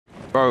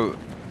Bro,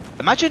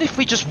 imagine if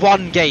we just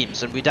won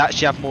games and we'd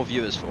actually have more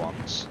viewers for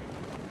once.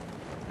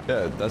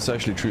 Yeah, that's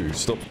actually true.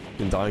 Stop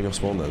dying of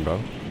spawn then, bro.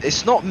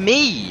 It's not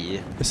me!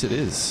 Yes, it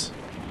is.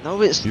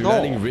 No, it's You're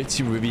not. landing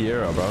Ritzy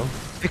Riviera, bro.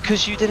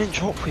 Because you didn't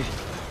drop with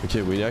me.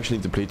 Okay, we actually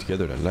need to play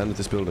together then. Land at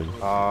this building.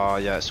 Oh,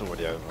 yeah, it's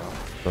already over.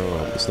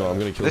 Oh, it's not. I'm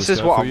gonna kill This this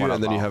is guy what for I'm you, on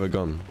and then you about. have a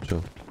gun.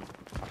 Chill.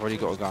 I've already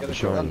got a gun.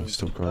 Crying.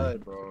 Stop crying.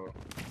 Bro.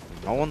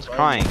 No one's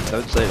crying,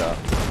 don't say that.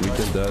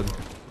 Weekend dead.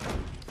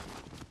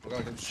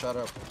 Okay, shut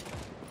up.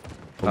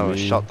 No,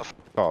 Me. shut the f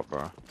up,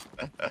 bro.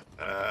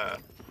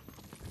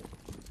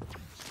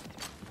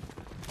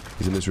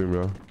 He's in this room,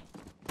 bro. No,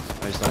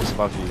 he's not, he's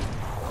above you.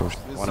 Oh,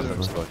 One of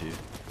them's above you.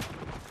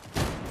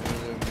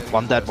 Getting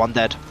One dead, one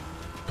dead.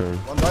 okay.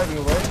 One diving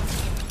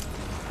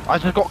away. I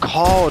just got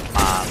card,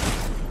 man.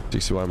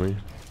 60 wide on me.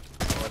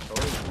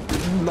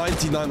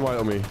 99 wide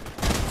on me.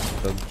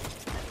 Dead.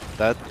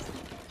 Dead.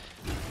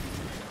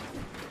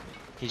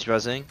 He's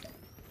rezzing.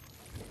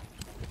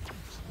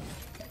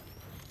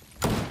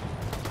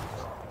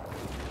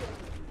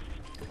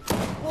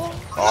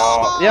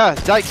 Oh, yeah,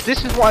 like,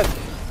 this is why...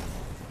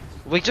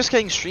 We're just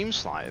getting stream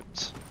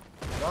sniped.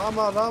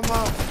 Lama.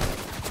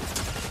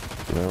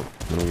 Yeah,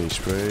 I'm getting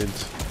sprayed.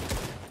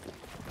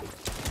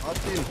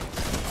 Martin.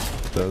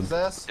 Dead.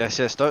 Possess.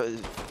 Yes,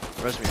 don't...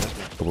 Res me.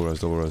 Double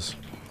res.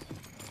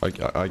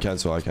 I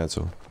cancel.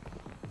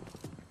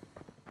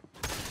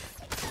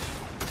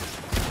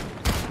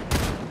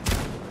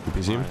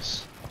 You see him?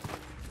 Nice.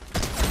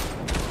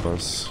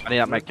 Nice. I need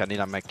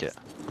that mech kit.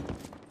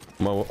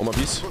 On my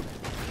piece.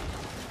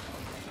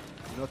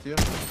 Not here.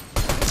 Dead.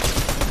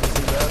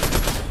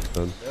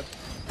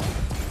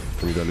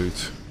 I need that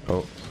loot.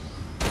 Oh.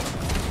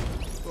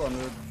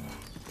 200.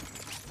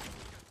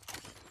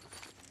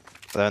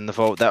 They're in the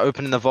vault. They're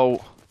opening the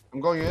vault.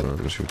 I'm going in.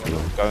 Let's shoot them.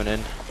 Going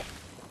in.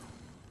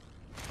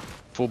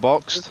 Full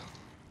boxed.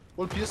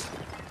 Full piece.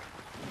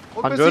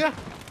 Full 100. piece here.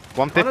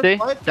 150.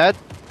 100, Dead.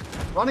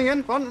 Running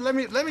in. Run. Let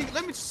me.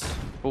 Just...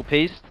 Full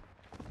piece.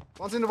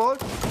 One's in the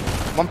vault.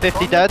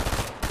 150 dead.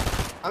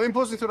 I'm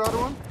imposing to the other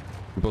one.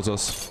 Both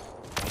us.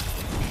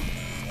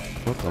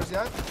 What Where's the? he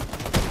at?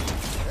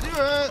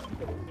 Anyway.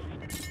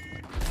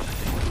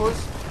 Push.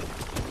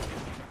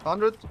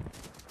 100.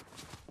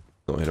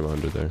 Don't hit him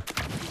 100 there.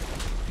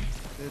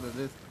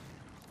 Did.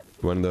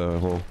 One in the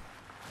hole.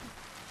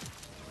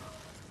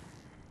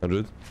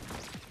 100.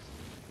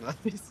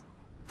 Nice.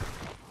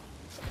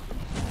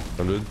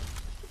 100.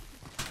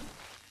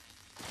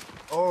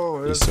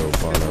 Oh, He's so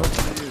far now.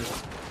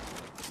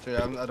 Okay,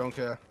 I don't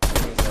care.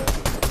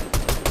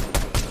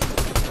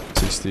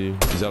 60.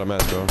 He's out of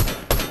match, bro.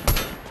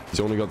 He's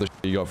only got the shit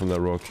he got from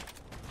that rock.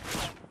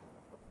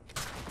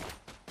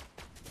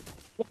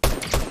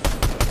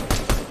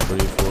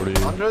 30, 40.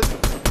 100.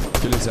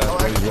 Kill his ass,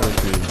 bro. He's 1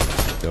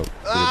 HP. Yep.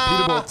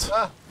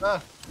 Peterbot.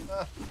 Ah.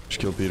 Just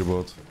kill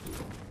Peterbot.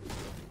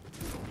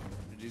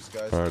 These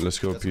guys. Alright, let's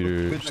go, Let's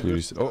Peter. go. Just need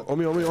these- Oh, on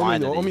me,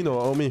 Finally.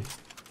 on me.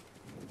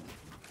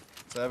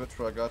 Savage,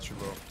 bro, I got you,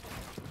 bro.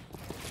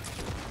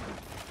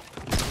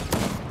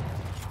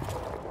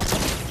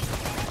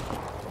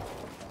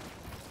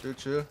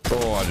 Chill.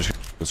 Oh, I just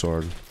the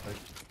sword.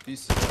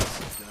 Piece of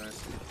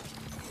nice.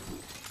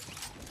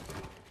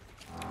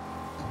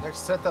 Next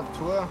setup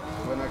tour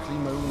when I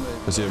clean my room, maybe.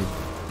 I see him.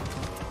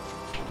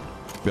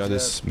 Behind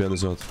this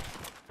hut.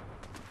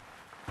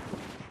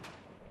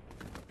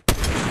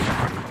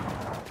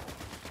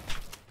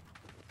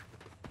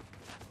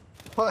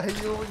 Why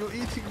you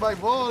eating my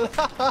ball?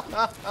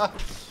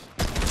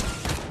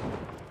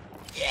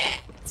 Yeah.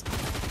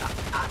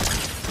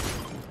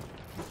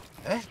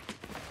 Eh?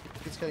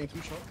 It's getting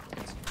too short.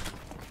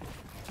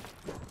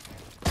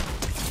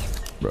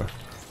 Bruh.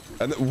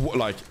 And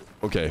like,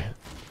 okay.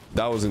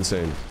 That was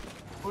insane.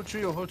 Whole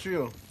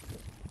trio.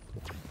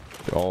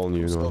 They all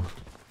knew, no.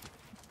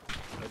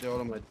 They're all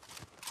on my...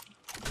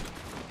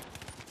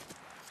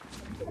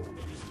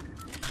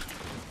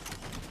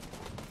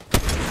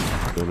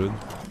 Loaded.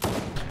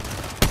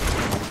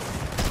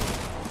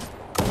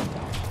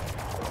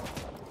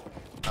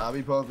 I'll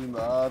be popping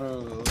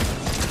bottles.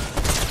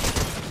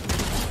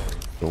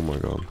 Oh my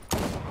god.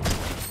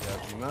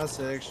 Yeah, my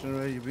section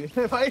where you be.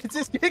 Why is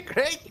this kid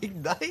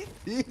cracking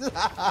 90?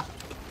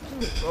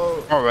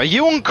 Oh, Bro, are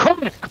you on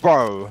crack,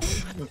 bro?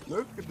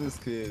 look at this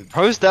kid.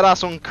 Bro's dead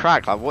ass on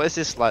crack. Like, what is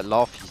this like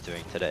laugh he's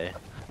doing today?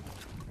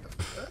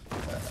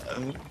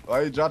 Why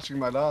are you judging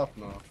my laugh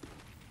now?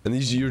 And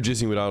you're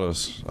jizzing without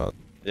us.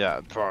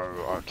 Yeah, bro.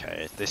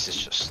 Okay, this is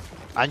just.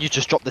 And you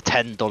just dropped the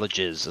 $10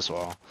 jizz as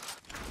well.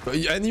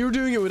 And you're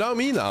doing it without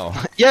me now.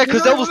 Yeah,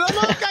 because there was.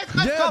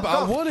 Yeah, but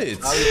I won it.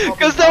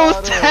 Because there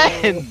was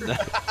 10.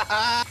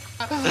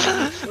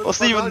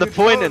 What's even the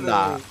point in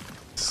that?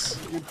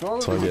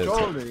 You're So I get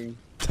trolling.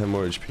 10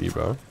 more HP,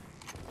 bro.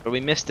 But we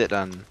missed it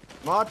then.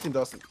 Martin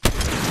doesn't.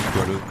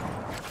 Got it.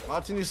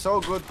 Martin is so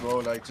good, bro.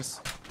 Like,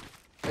 just.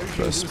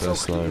 Everything is so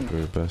Best clean.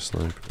 sniper, best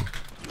sniper.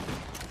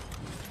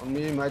 On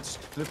me, he might just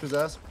flip his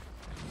ass.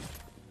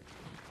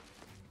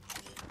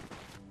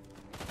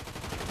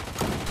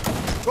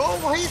 Bro,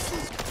 why is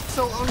this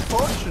so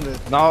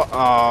unfortunate? No,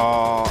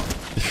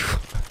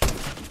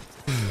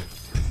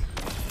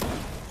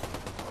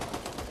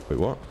 Wait,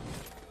 what?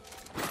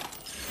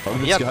 How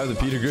did Yeah. this guy have the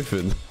Peter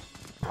Griffin?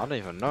 I don't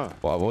even know.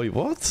 Wow, wait,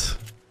 what?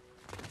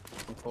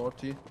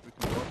 40. We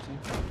can 40.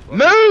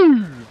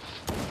 Move!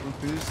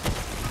 Rupees.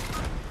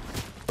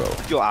 Bro,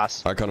 Your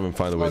ass. I can't even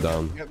find the way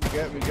down.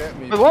 Get me.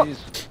 Wait, what?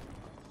 Please.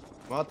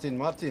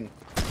 Martin.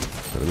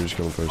 Let me just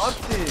come first.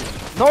 Martin.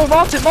 No,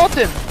 Martin!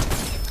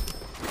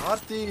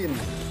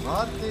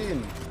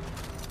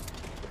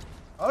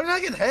 How did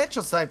I get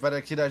headshot sniped by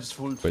that kid I just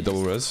full? Wait,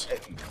 double res.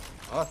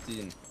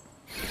 Martin.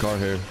 Car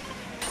here.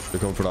 They're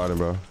coming for the island,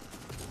 bro.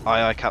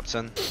 Aye,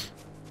 Captain.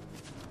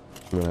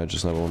 I'm gonna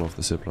just have one off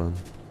the zip line.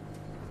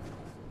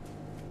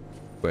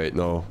 Wait,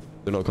 no.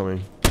 They're not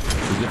coming.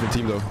 It's a different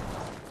team, though.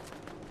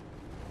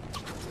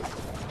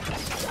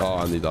 Oh,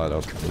 and he died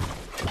out.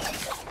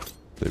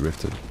 They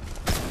rifted.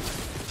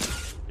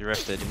 You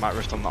rifted. You might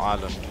rift on the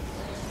island.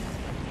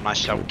 And I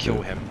shall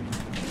kill him.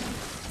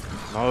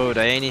 No,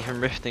 they ain't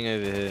even rifting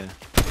over here.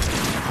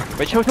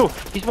 Wait, chill.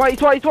 He's white.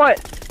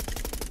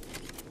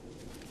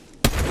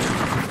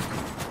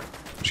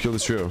 Just kill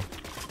this trio.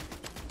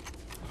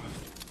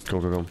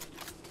 Come.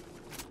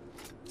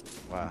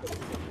 Wow.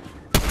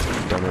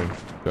 Down here.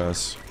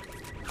 Guys.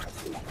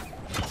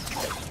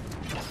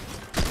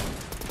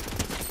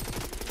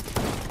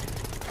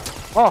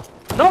 Oh,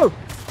 no!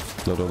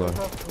 No, don't die.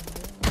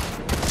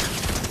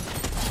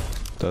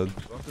 Dead.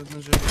 Wat is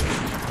een shit?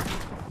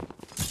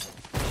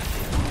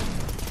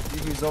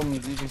 Zie me zo,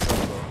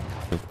 bro.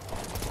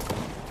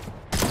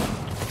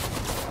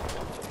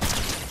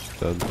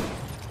 Dead.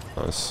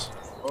 Nice.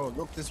 Oh,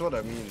 look, this is what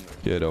I mean.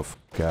 Get the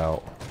fuck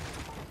out.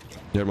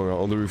 Yeah, man,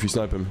 on the roof, you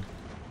snipe him.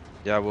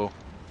 Yeah, I will.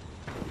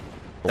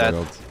 Oh Dead. my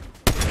god.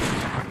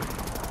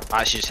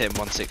 I actually just hit him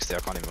 160, I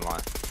can't even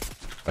lie.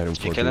 I don't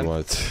Did you kill him?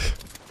 white.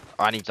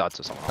 I need blood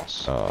to someone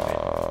else.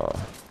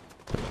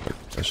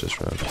 That's just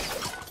right.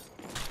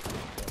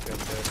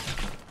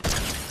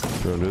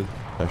 200.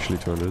 Actually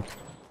 200.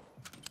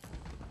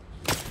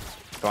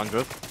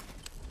 200.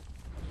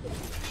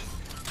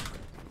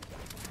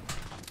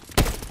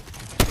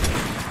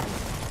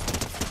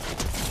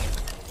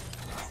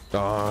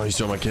 Oh, he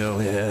stole my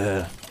kill,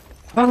 yeah.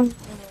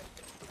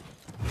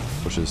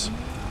 Pushes.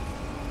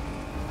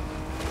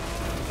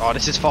 Oh,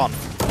 this is fun.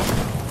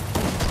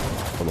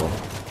 Come on.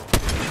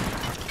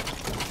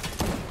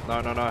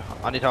 No.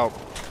 I need help.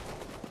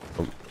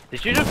 Oh.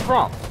 Did you just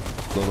run?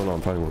 No,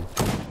 I'm finding one.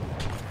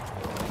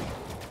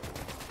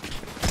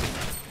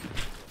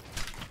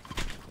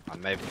 I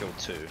may have killed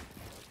 2.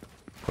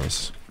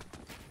 Nice.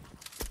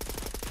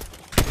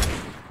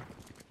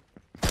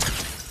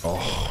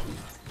 Oh.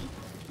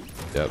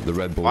 Yeah, the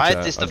Red Bull. Why chat.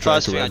 is this the I drank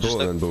first a thing I Red just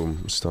Bull and then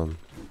boom, it's done.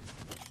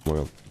 Oh my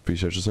god.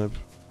 Appreciate your snap.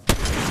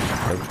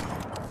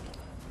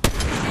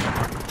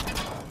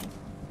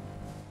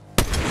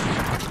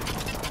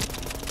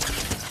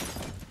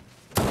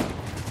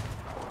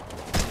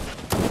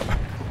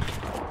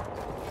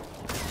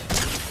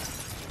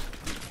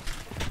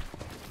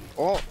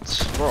 What?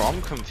 Bro,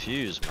 I'm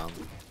confused, man.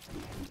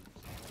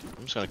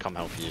 I'm just gonna come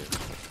help you.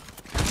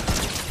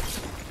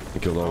 I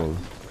killed all of them.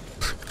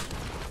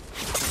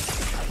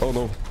 Oh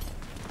no.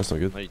 That's not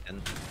good. No, you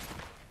didn't.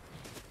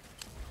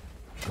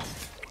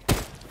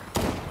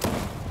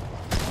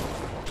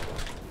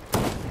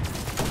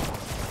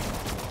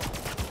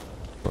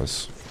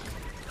 Nice.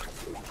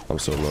 I'm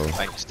so low.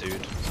 Thanks,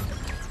 dude.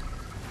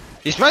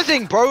 He's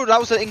rezzing, bro! That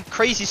was a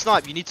crazy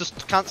snipe. You need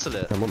to cancel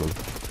it. I'm on him.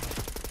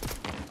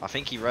 I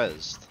think he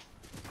rezzed.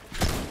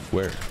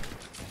 Where?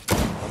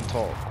 On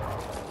top.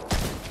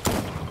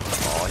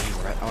 Oh, he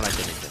rezzed. Oh, no, I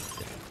didn't.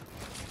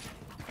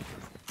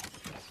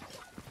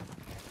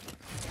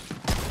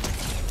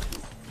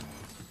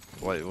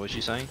 Wait, what was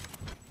you saying?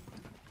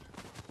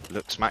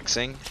 Looks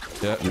maxing?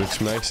 Yeah, looks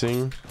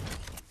maxing.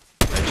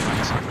 Edge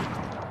maxing.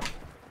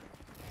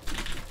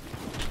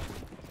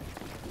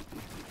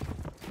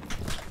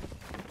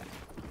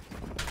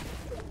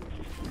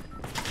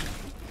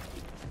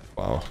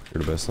 Wow,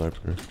 you're the best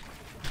sniper.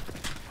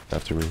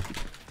 After me.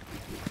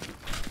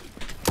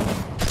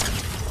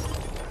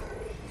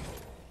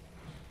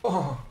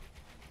 Oh.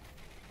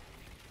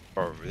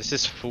 Bro, this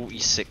is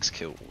 46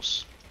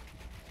 kills.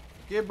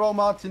 Okay, bro,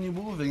 Martin, you're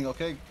moving,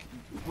 okay?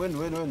 Win.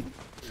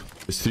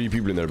 There's 3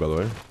 people in there, by the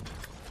way.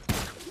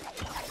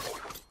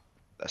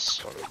 That's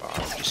so bad.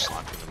 I'm just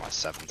sniping them like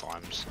 7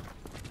 times.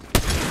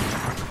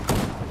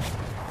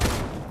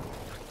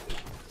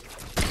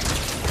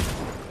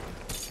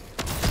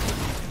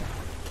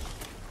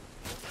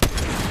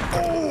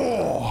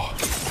 Oh!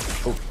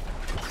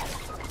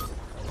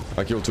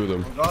 I killed 2 of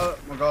them.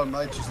 My god,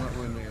 mate, she's not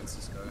winning against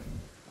this guy.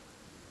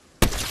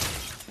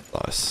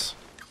 Nice.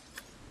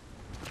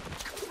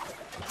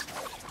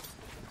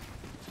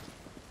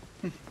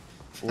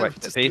 Wait,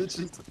 Just Pete?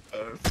 literally-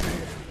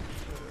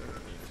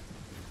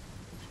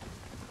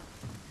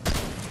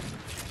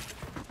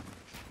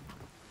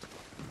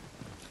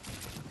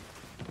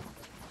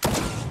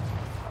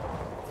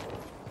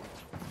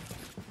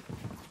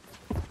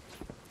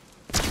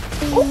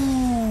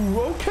 Ooh,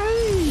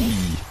 okay.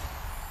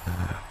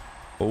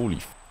 Holy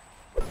f.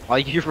 Are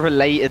you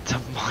related to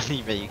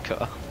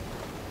Moneymaker?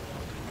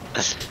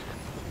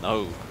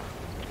 No.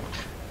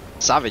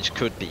 Savage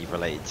could be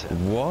related to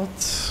him.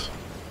 What?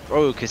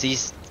 Bro, because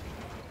he's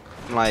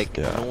like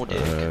Yeah. Nordic.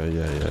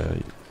 Yeah.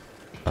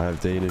 I have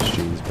Danish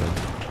genes, man.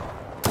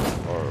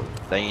 Or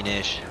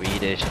Danish,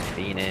 Swedish,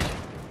 Finnish.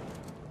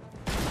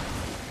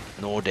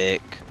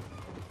 Nordic.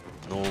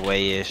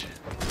 Norwayish.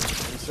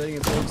 You're saying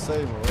it's all the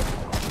same, or what?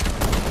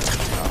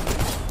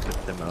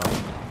 Put them up.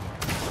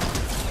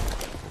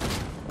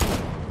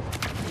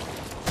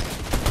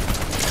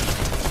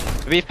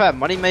 To be fair,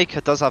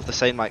 Moneymaker does have the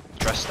same like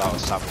dress style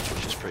as Savage,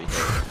 which is pretty good.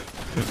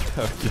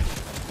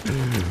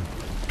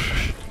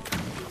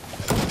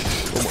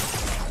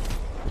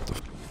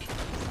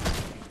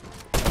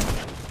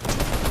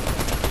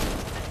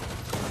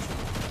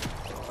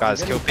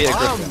 Guys, kill Peter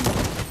Griffin.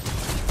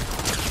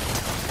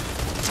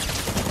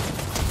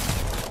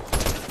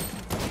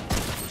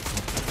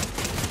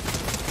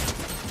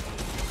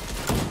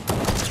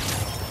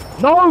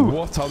 No!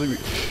 What? How do we?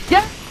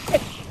 Yeah!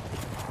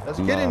 Let's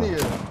get in here.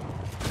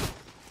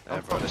 Yeah,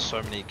 bro, there's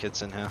so many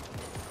kids in here.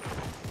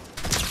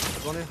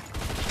 One here.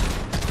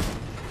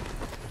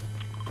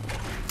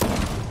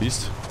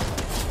 East.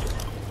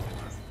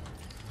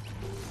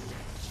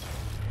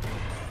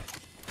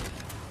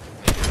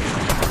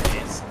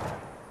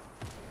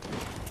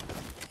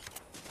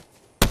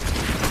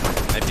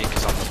 Maybe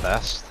because I'm the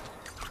best.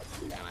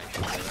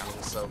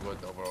 I'm so good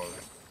overall.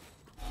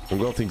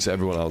 Mongraal thinks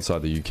everyone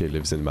outside the UK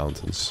lives in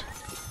mountains.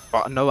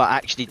 But Noah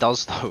actually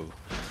does though.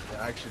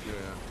 Yeah, I actually do,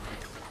 yeah.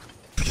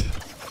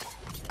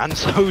 And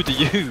so do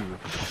you.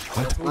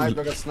 I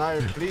got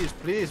sniped, please,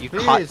 please, You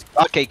please. can't.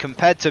 Okay,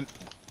 compared to.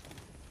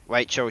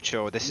 Wait, chill.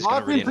 This is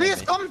gonna really Martin, annoy please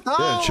me. come down.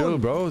 Yeah, chill,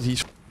 bro.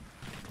 He's.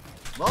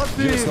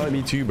 Martin. You snipe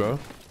me too, bro.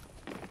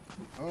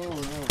 Oh no.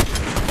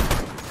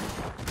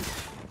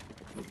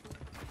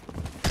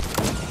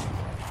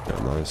 Yeah,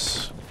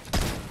 nice.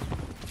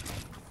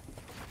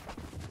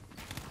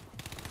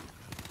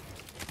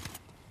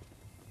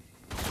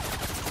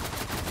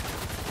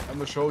 I'm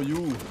gonna show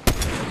you. Wait.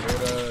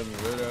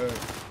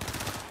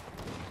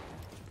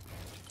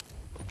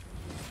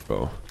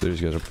 Bro, these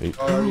guys are playing.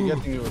 How are you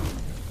getting you?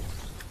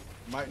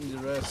 Might need the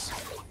rest.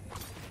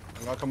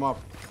 I'm gonna come up.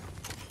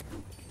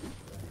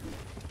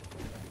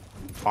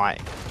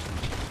 Fine.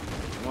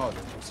 No,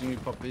 see me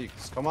pop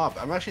peaks. Come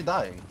up. I'm actually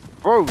dying.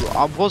 Bro,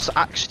 I was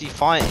actually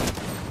fighting.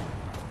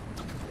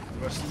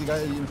 I see the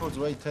guy in front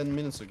way 10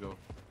 minutes ago.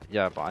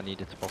 Yeah, but I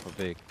needed to pop a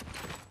big.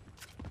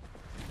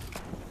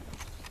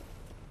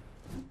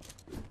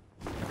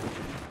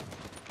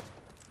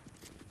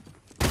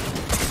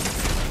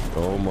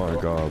 Oh my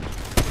god.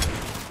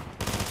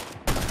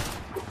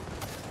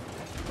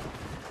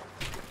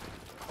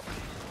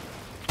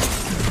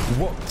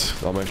 What?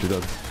 I'm actually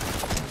dead.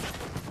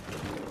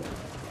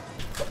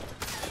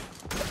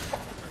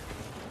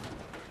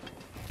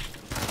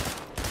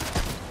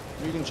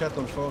 You can chat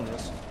on phone,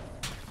 yes.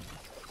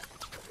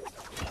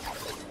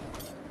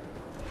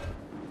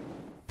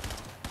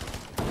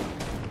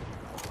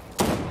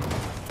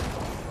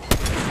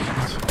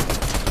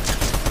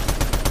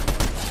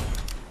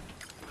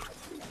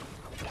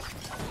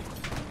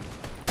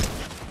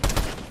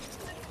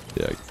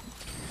 Yeah.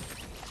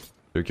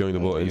 You're killing the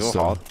ball You're insta.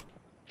 hard.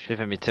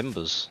 Shivering me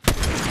timbers.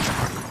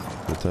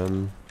 The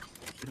 10.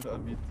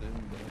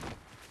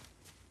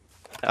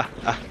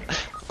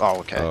 Oh,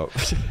 okay. Oh.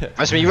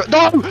 That's me. No!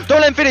 Don't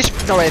let him finish!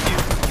 No, if you.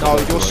 No,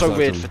 you're so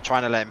weird for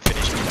trying to let him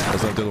finish me there.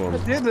 That's not the other I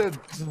one.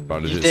 didn't. Bro,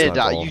 You legit did, sniped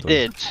all you of them.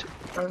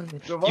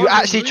 did. You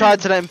actually tried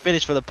to let him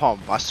finish for the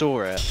pump. I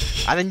saw it.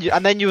 And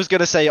then you was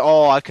gonna say,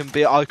 "Oh, I couldn't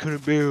build."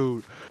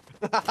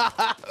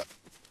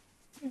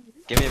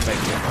 Give me a big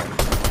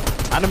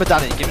and a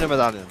medallion. Give me a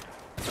medallion.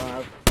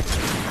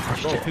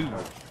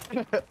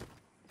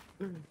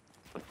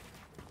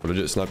 I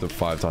legit sniped him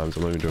 5 times.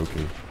 I'm not even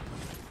joking.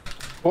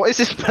 What is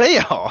this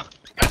player?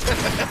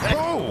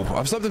 Bro,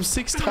 I've sniped him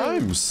 6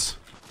 times.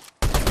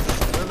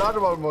 There's not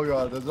about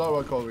Mongraal. There's not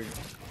about Kobe.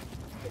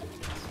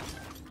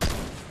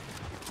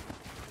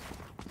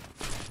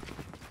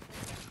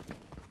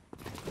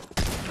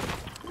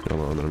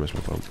 Hold on, I'm gonna miss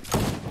my pump.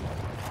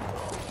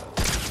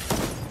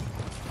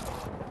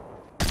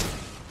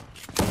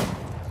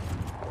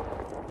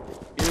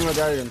 Give me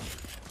medallion.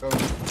 Go.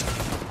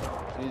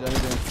 Need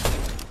anything.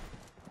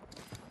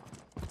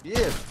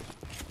 Yeah.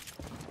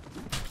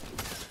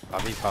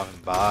 Bobby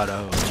Pavambado.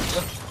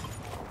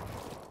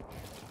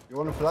 You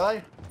wanna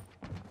fly?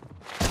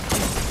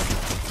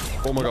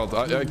 Oh my god,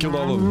 I killed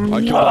all of them.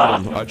 I killed all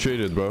of them. I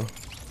traded, bro.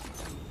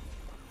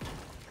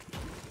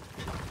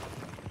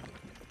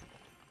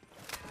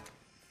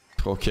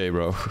 Okay,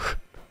 bro.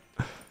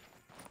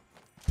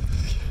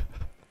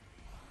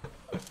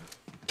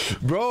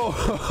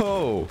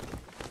 Bro!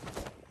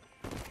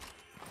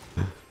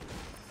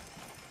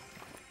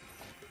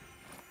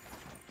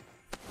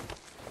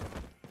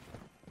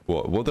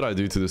 What did I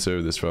do to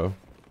deserve this, bro?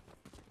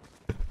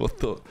 What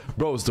the?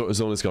 Bro,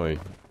 zone is coming.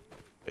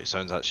 Wait,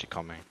 zone's actually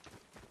coming.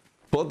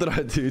 What did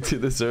I do to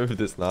deserve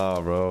this?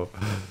 Nah, bro.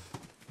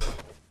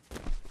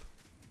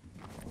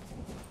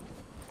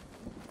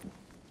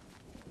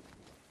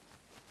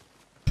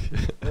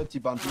 Dirty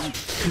bandit.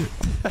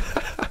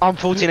 I'm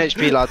 14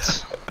 HP,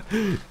 lads.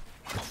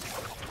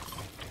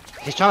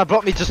 He's trying to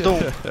block me to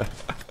storm.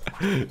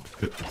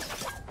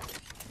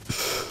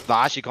 Nah,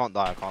 I actually can't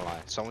die, I can't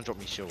lie. Someone dropped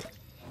me shield.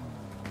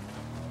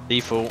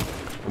 Default.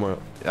 Come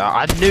on. Yeah,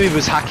 I knew he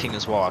was hacking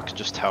as well, I could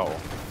just tell.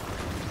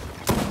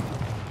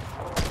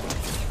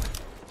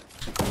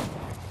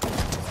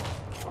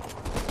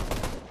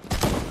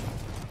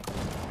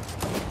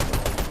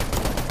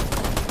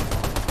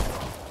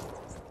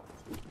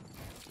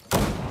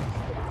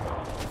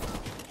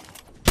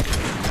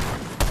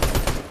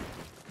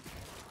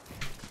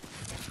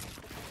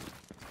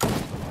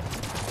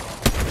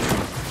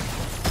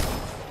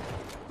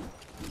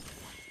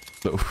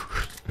 No.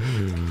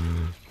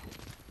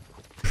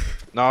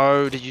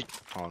 No, did you?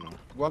 Oh no.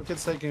 One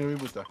kid's taking a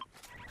reboot there.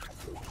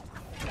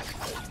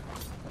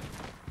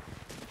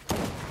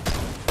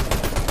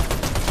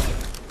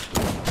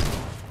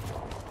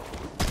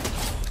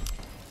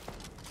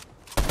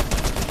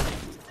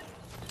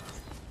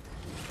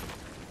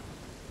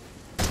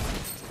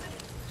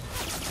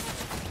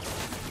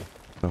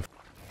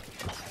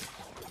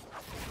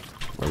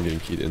 I'm getting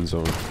keyed in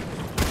zone.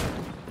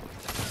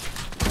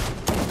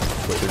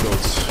 Wait, there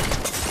goes.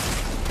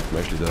 I'm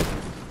actually dead.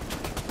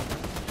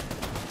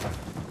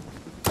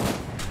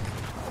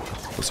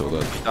 I'm so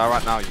dead. Die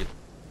right now, you.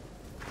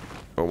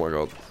 Oh my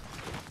god.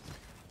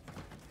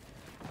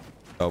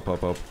 Help,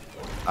 help, help.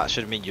 That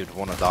should mean you'd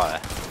want to die.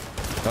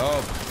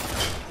 Help!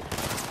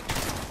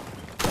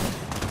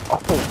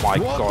 Oh my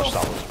What gosh, the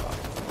that was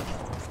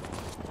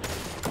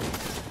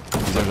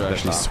bad. These are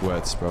actually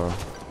sweats, bro.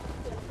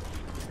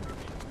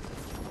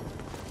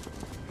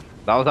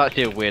 That was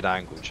actually a weird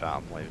angle, chat.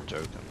 I'm not even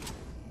joking.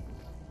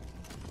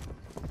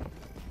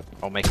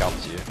 I'll make it up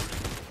to you.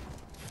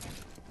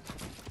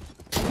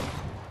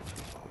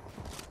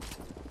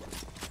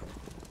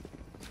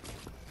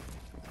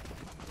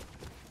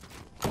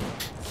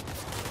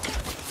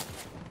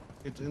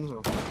 It's in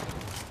zone.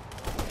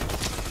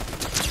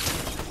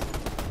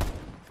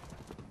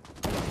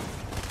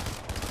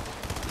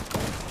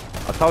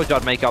 I told you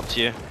I'd make up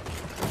to you.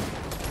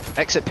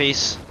 Exit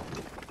piece.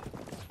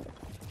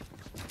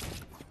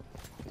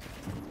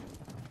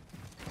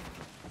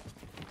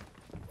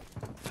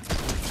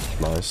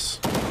 Nice.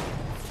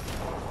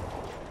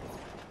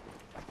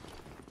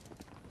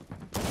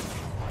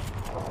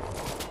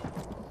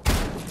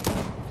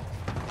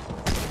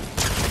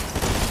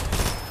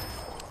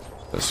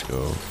 Let's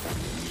go.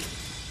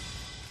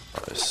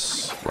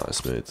 Nice.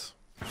 Nice, mate.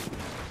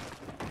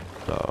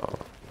 Oh, what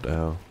the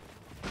hell?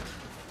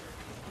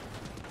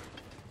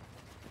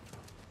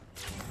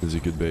 This is a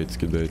good bait,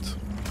 good bait.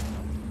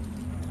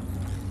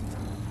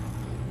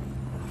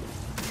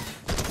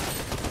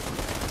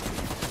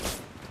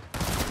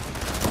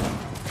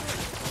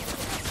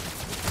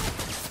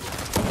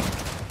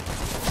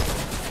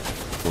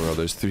 Oh god,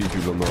 there's 3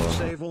 people on the...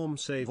 Save orm,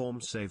 save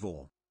orm, save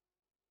orm.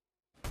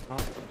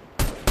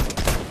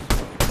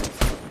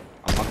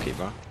 Unlucky,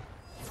 bro.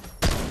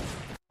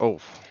 Oh.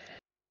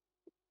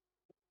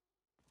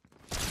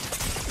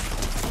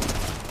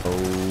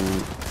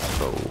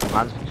 Oh. Oh.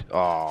 Man.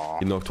 Oh.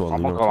 He knocked one, I'm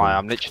he not knocked gonna lie, one.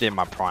 I'm literally in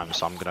my prime,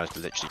 so I'm gonna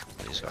literally kill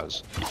these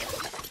guys.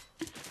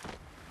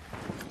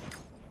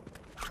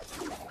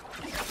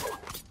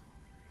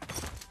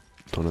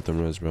 Don't let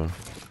them res, bro.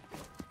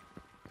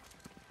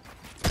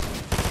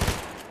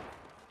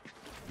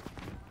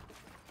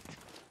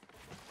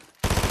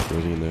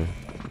 Resing in there.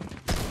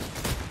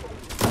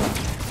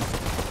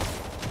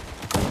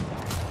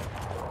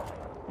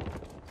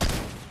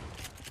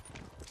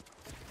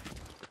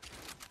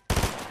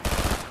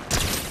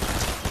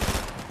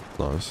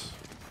 Nice.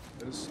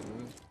 Yes,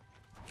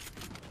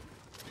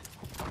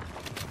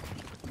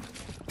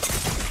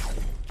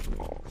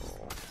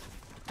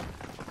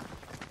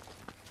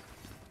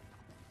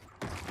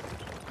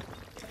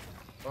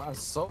 wow,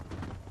 so.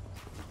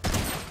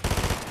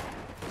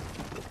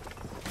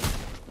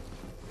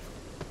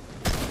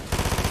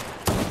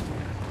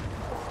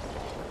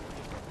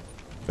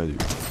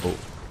 Oh.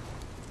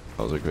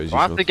 That was a crazy Do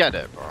I have shot. to get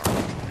it, bro?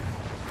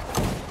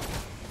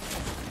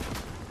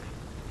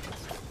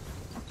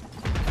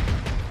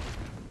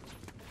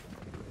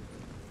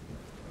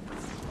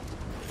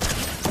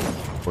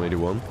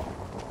 $181.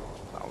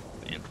 That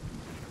would be in.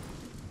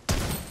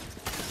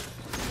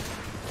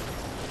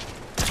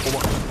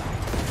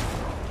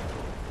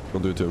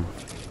 Don't do it to him.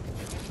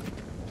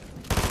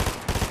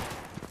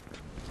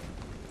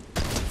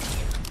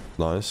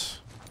 Nice.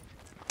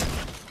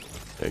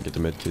 Yeah, get the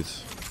med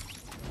kits.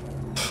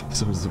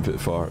 This one's a bit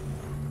far.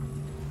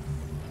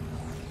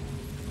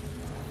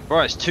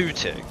 Bro, it's 2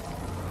 tick.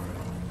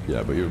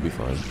 Yeah, but you'll be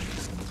fine.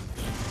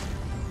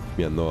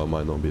 Yeah, no, I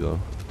might not be though.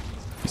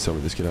 You saw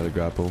me just get out of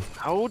grapple.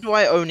 How do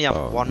I only have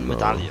Oh, one no.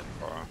 medallion,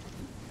 bro?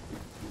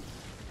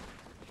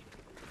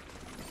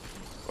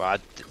 Well,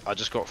 I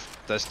just got.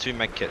 There's 2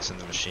 med kits in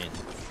the machine.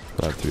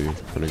 I have 3. I'm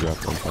gonna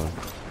grapple, I'm fine.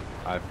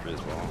 I have 3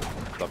 as well.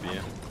 W.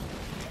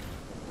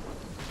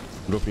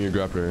 I'm dropping your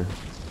grappler.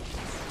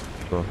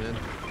 Oh, Man.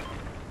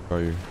 where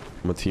are you?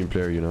 I'm a team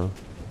player, you know.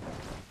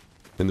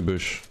 In the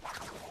bush.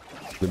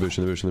 In the bush,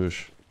 in the bush, in the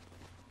bush.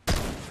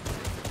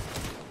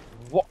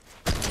 What?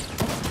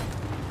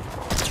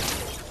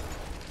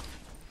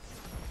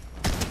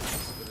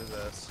 Look at his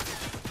ass.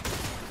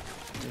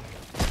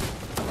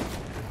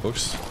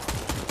 Oops.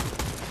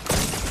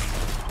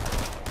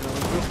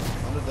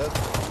 Under that.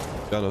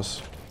 Got us.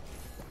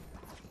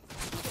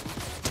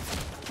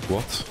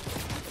 What?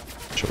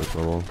 Show it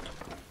my wall.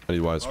 I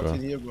need whites, Out bro.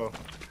 in here, bro.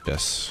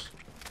 Yes.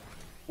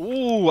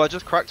 Ooh, I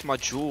just cracked my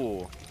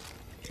jaw.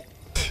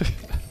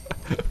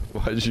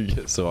 Why did you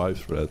get so hyped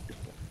for that?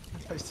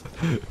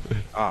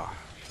 Ah.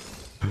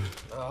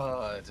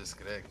 Ah, I just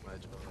cracked my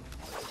jaw.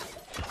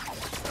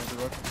 Time to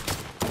rock.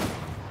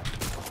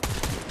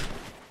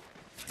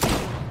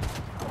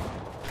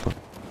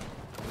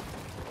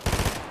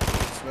 I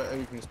swear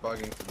everything's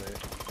bugging today.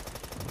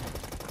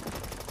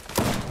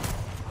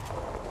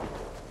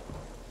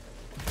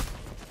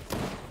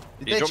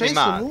 Did You they drop me change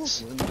the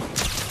mats?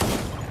 movement?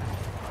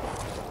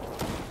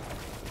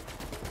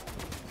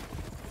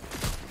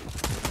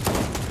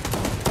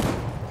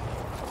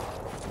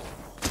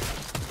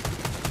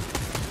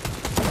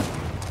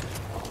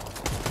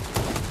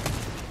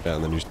 Yeah,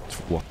 and then you...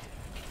 What?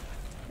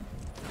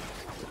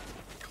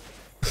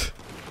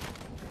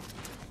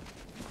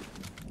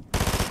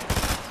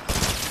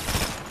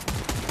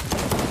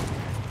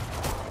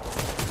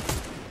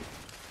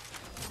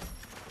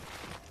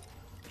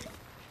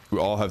 We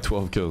all have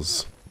 12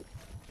 kills.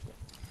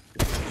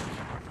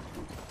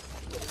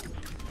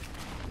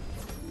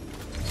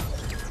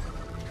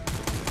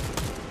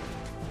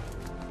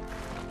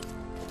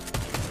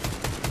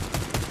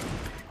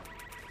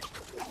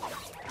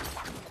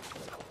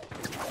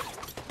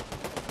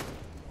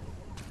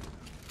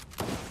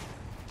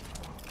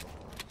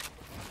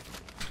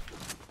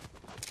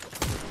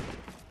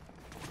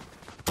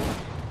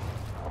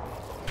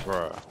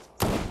 Bruh.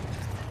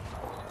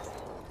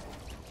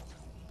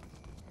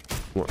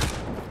 What?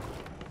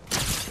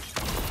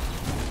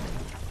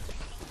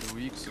 2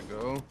 weeks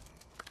ago.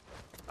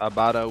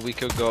 About a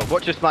week ago.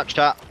 Watch your Snapchat.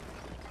 chat.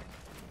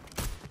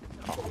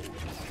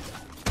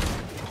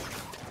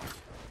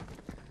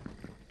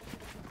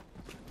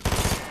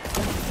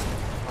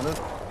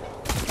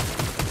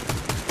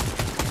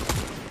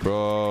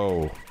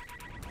 Bro.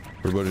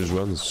 Everybody just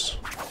runs.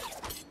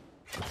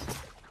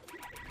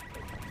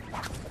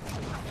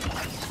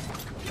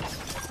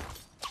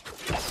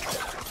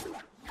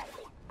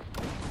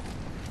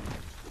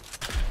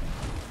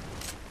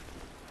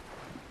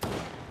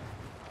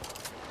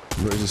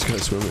 Where is this guy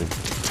swimming?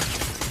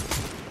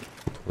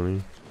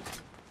 20.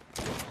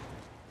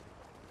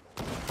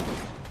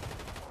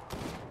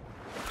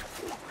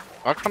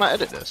 How can I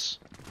edit this?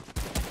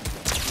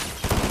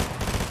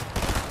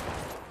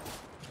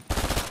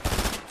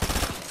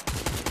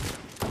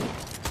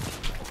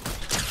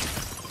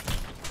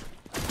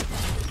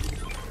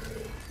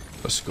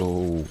 Let's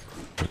go.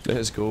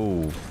 Let's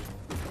go.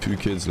 2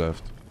 kids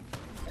left.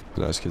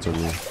 The last kids are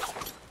me.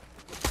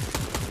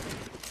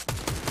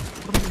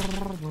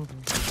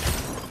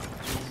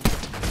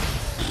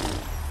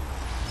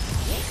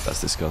 That's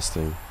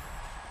disgusting.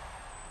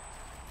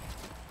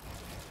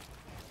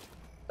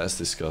 That's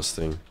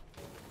disgusting.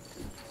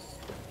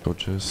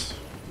 Coaches.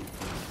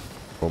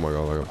 Oh my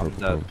god, I got purple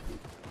dead. pump.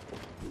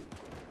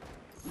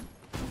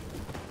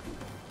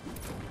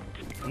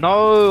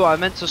 No, I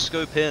meant to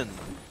scope in.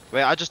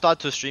 Wait, I just died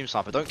to a stream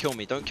sniper. Don't kill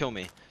me, don't kill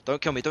me.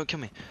 Don't kill me, don't kill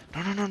me.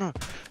 No, no, no, no.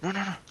 No,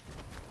 no, no.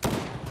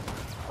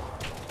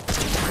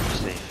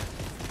 Safe.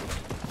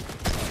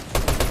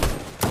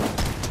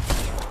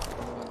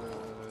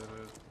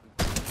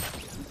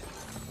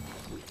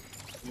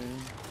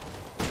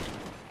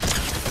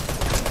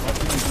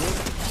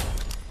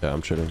 Yeah,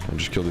 I'm chilling. I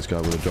just killed this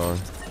guy with a jar.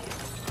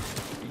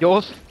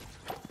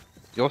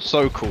 You're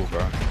so cool,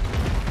 bro.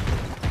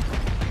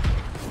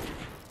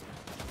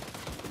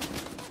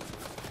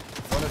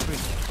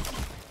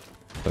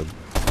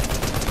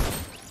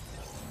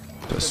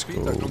 Let's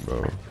go,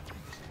 bro.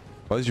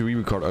 Why is your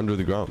reboot card under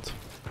the ground?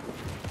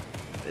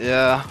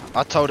 Yeah,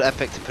 I told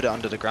Epic to put it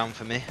under the ground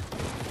for me.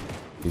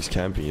 He's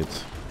camping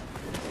it.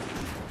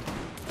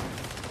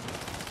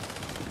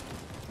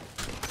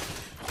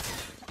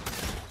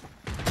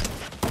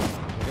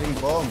 Getting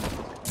bombed.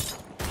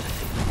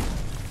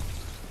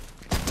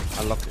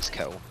 I love this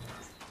kettle.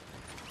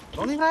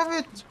 Don't even have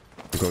it.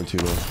 I'm going to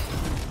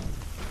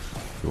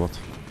what?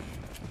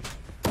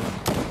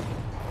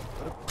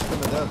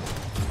 Look at that.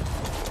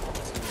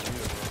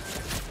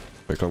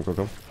 Wait, come. Hold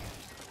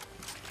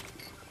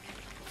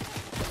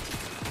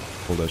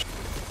that.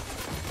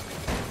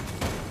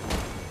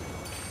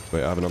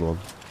 Wait, I have another one.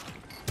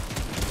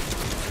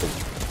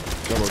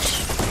 That works.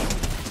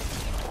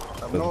 I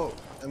have no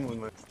ammo in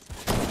my.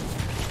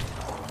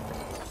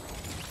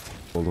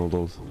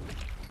 Hold.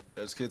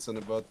 There's kids on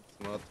the butt,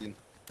 Martin.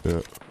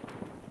 Yeah.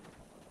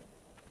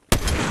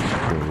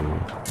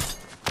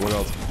 Oh my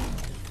god.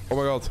 Oh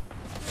my god.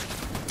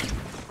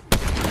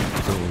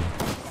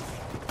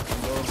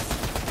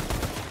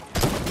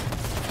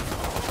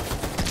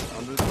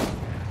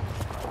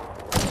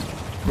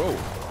 Bro,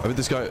 I hit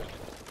this guy.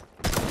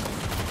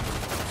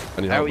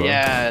 I need Oh help, bro.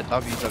 yeah,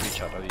 W chat. I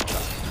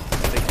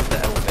think it's the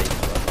elevator.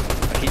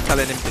 I keep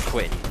telling him to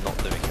quit and he's not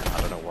doing it.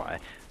 I don't know why.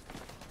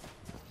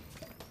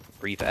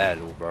 Breathe air,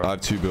 little bro. I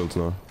have 2 builds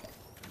now.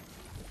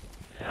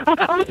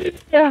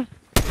 Yeah.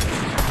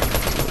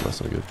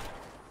 That's not good.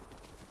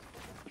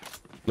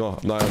 No,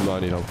 I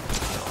need help.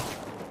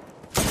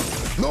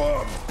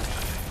 No!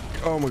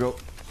 Oh my god.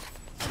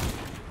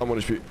 I'm on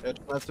HP. Yeah,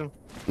 left him.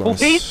 Full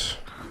piece?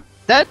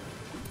 Dead?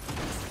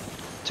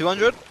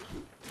 200?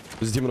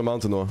 There's a team on the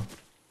mountain though.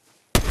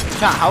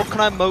 Chat, how can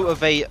I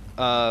motivate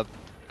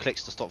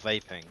clicks to stop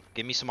vaping?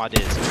 Give me some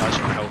ideas. I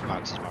should help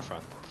Max, he's my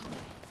friend.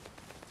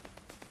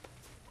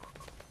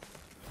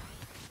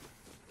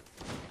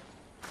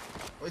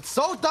 It's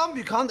so dumb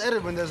you can't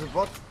edit when there's a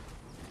bot.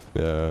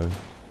 Yeah.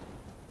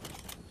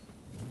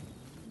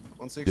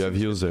 160. You have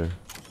heals there.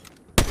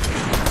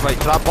 Wait,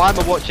 can I buy him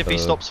a watch if he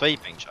stops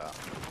vaping, chat?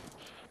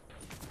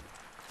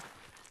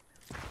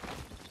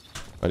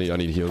 I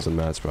need heals and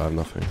mats, bro. I have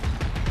nothing.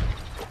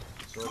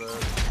 So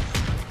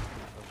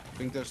I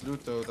think there's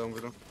loot though down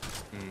below.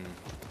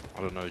 I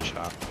don't know,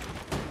 chat.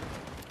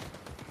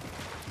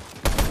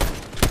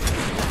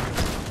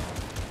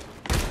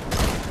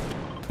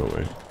 No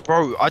way.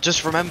 Bro, I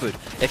just remembered.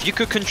 If you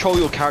could control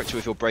your character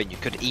with your brain, you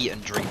could eat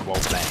and drink while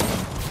playing.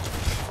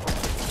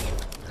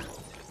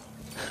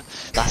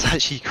 That's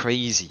actually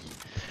crazy.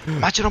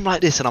 Imagine I'm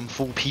like this and I'm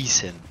full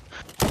piecing.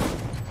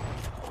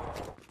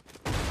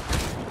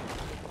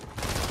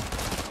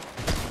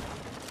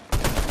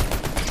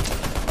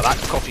 But that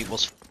coffee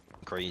was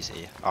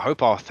crazy. I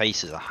hope our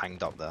faces are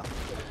hanged up there.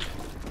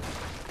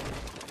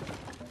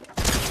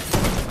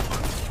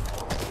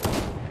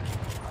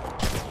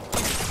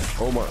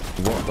 Oh my,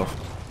 what the?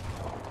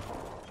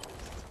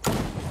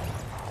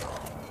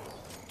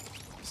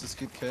 This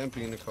kid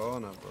camping in the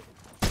corner, bro.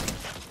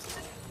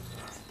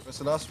 Where's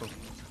the last one?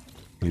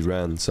 He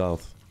ran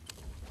south.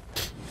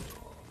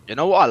 You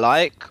know what I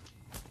like?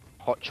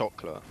 Hot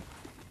chocolate.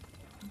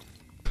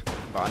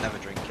 But I never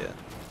drink it.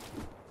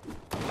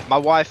 If my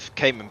wife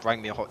came and brought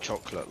me a hot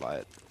chocolate,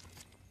 like,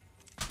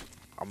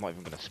 I'm not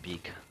even gonna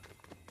speak.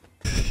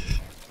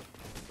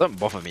 Don't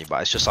bother me,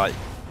 but it's just like,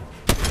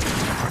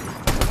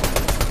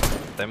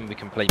 then we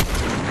can play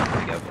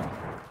together.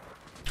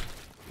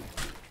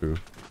 True.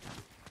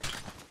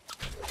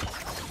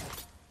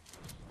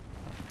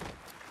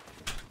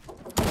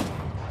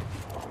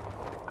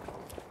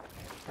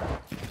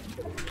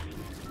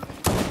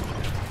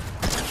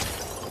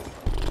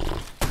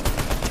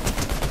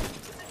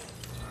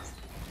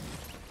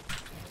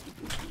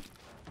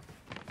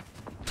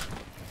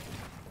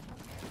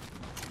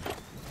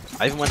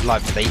 I even went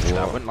live late today.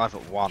 I went live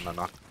at 1 and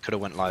I could have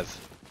went live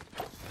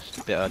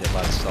a bit earlier, but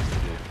I had stuff to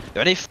do. The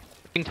only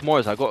thing tomorrow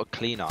is I got a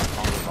cleaner. I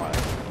can't go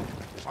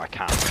live. I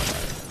can.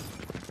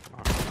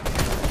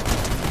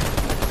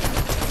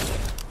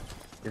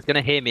 He's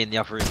gonna hear me in the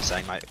other room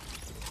saying like,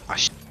 I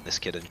this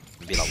kid and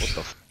be like, what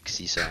the f is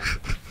he saying?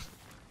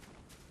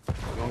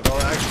 Mongrel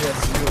actually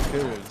has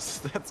 0 kills.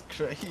 That's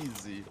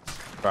crazy.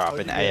 Bro, I've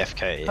been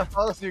AFK.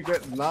 How does you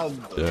get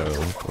none? Yeah.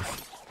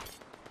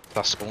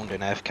 I spawned in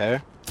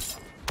AFK.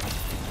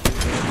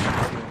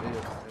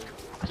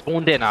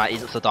 Spawned in, I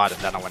instantly died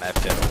and then I went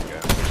AFK.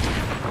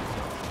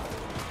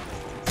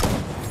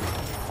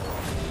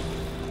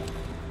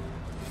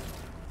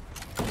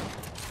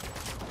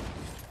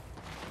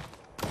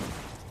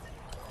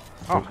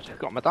 Oh, I just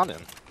got a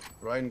medallion.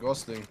 Ryan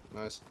Gosling,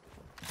 nice.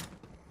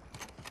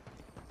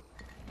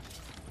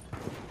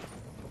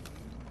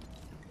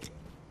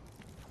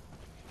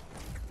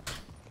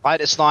 I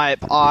had to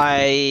snipe,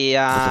 I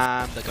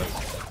am the goat.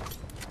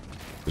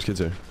 There's kids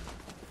here.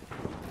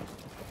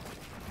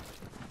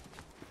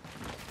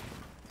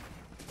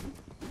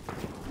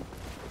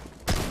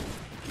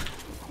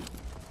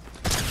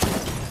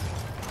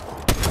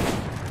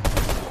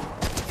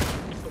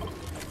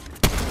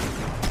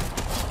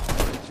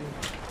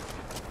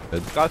 The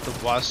guy's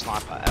the worst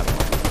sniper ever.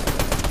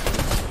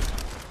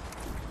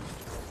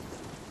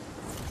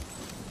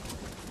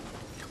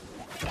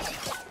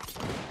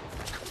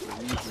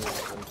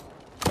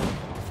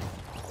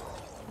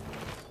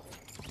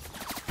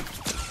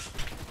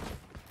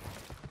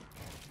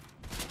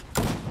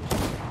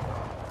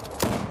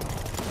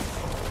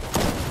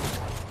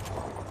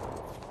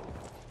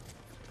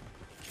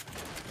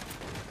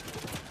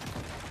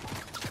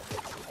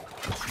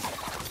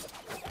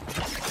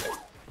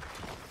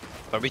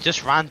 But we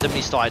just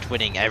randomly started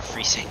winning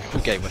every single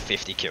game with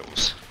 50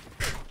 kills.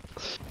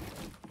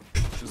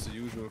 Just the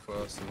usual for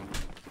us.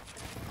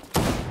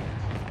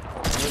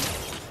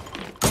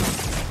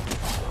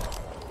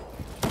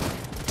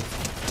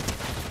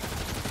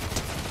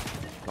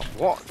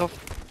 What the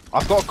f—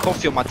 I've got a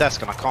coffee on my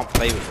desk and I can't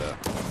play with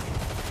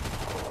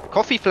it.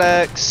 Coffee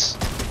flex!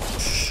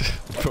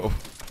 Bro,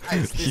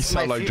 you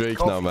sound like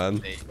Drake now,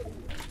 man.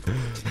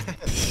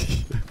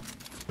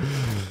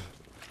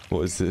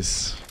 What is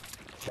this?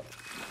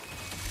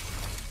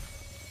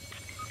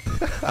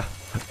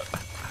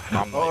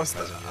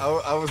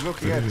 I was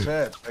looking at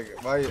chat.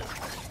 Like, why?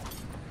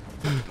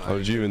 How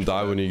did you even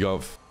die when you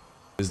got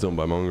this done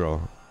by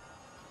Mongrel?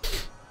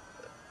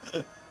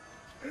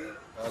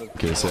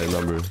 Okay, say a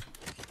number.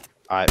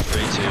 Alright,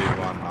 3, 2,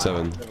 1.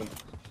 7. 7.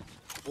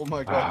 Oh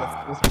my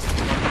god, let's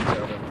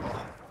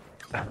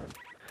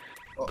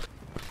oh.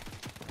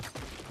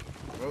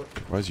 Oh.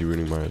 Why is he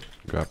ruining my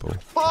grapple?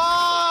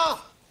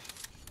 Ah!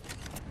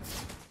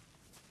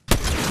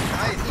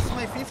 Guys, this is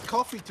my 5th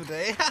coffee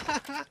today.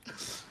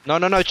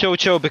 No,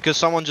 chill, because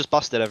someone just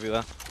busted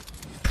everywhere.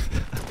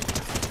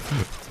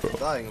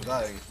 I'm dying.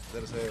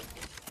 That is it.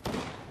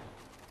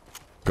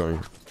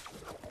 Going.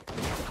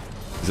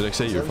 Is it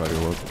XA you're fighting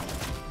or what?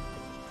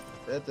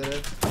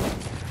 Dead.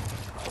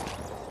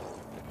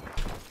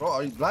 Bro,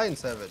 are you blind,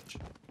 Savage?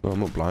 No, I'm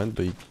not blind,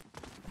 but he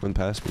went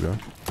past me, bro.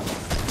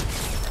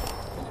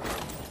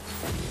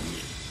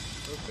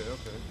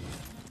 Okay.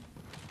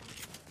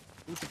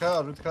 Root the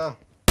car.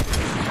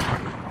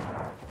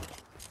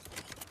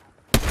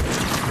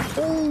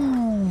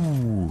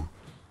 Ooh!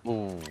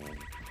 Ooh.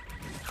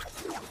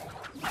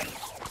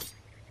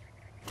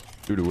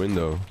 Through the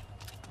window.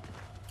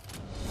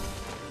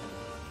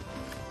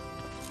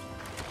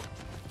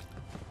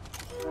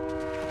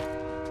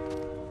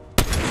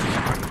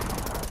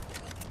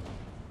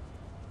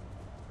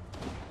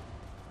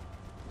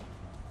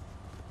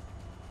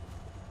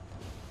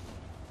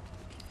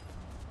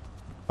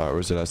 Alright,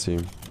 where's the last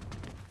team?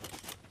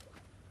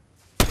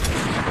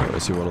 Oh, I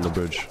see one on the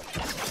bridge.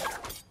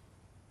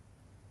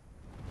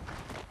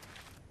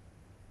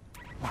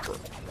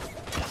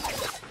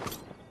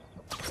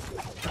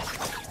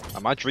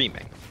 Am I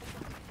dreaming?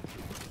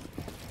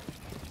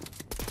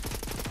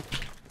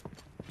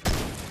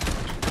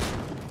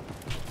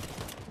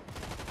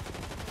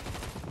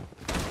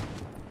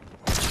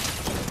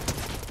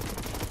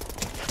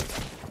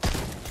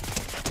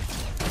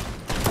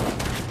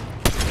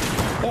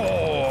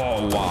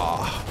 Oh, wow.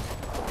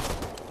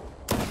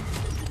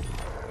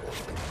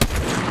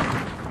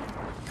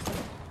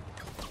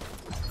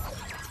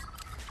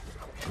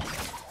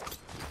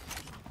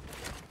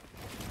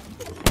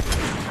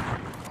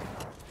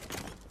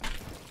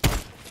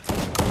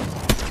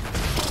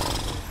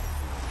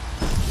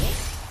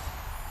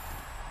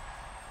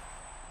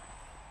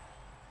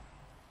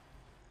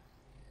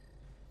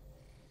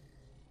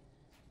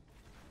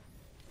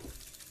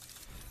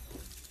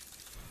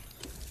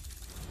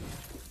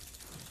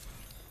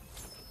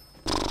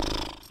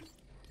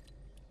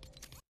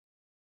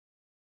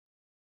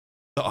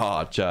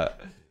 Ah,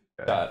 chat.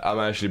 I'm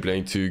actually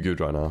playing too good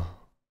right now.